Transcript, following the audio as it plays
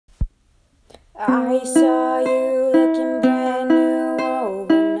I saw you looking brand new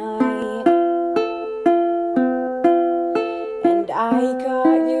overnight, and I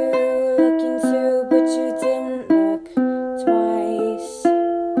caught you looking too, but you didn't look twice.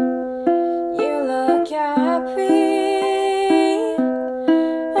 You look happy.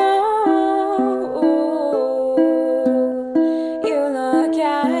 Oh, you look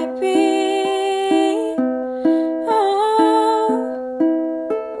happy.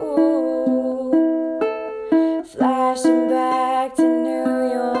 Flashing back to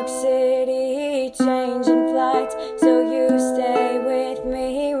New York City, changing flights so you stay with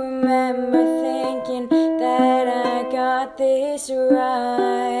me. Remember thinking that I got this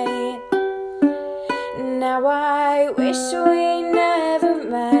right. Now I wish we never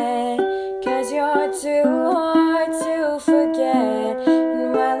met, 'cause you're too hard to forget.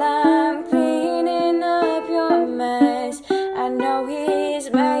 And while I'm cleaning up your mess, I know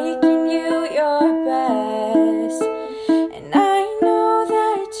he's making you your best. And I know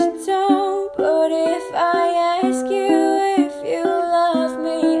that you don't, but if I ask you if you love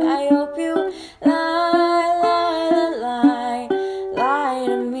me, I hope you lie, lie, lie, lie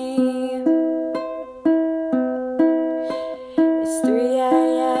to me. It's 3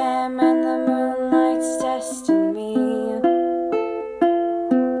 a.m. and the moonlight's testing me.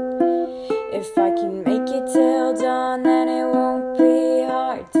 If I can make it till dawn, then it won't be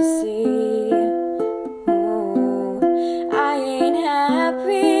hard to see. Ooh, I ain't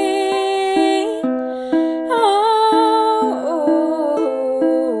happy. Oh,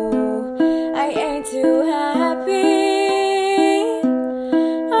 I ain't too happy.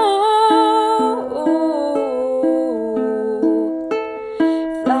 Oh,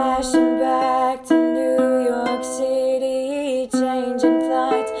 flashing back to New York City, changing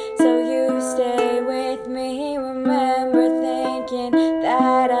flights so you stay with me. Remember thinking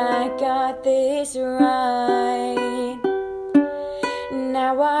that I got this right.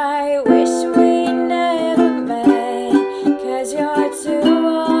 Now I wish we never met, 'cause you're too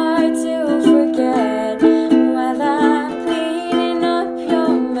hard to forget. While I'm cleaning up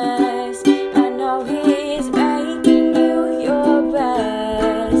your mess, I know he's making you your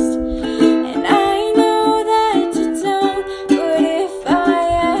best. And I know that you don't, but if I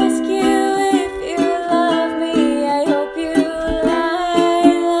ask you if you love me, I hope you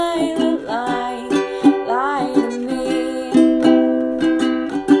lie, lie, lie, lie to me.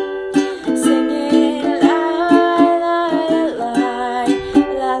 Singing la la la la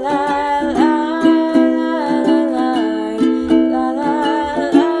la la la la la la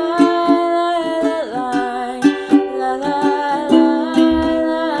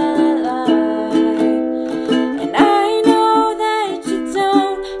la. And I know that you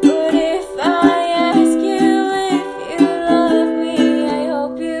don't, but if I ask you if you love me, I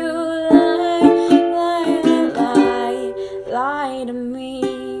hope you lie, lie, lie, lie to me.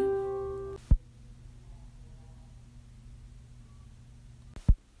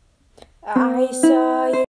 I saw you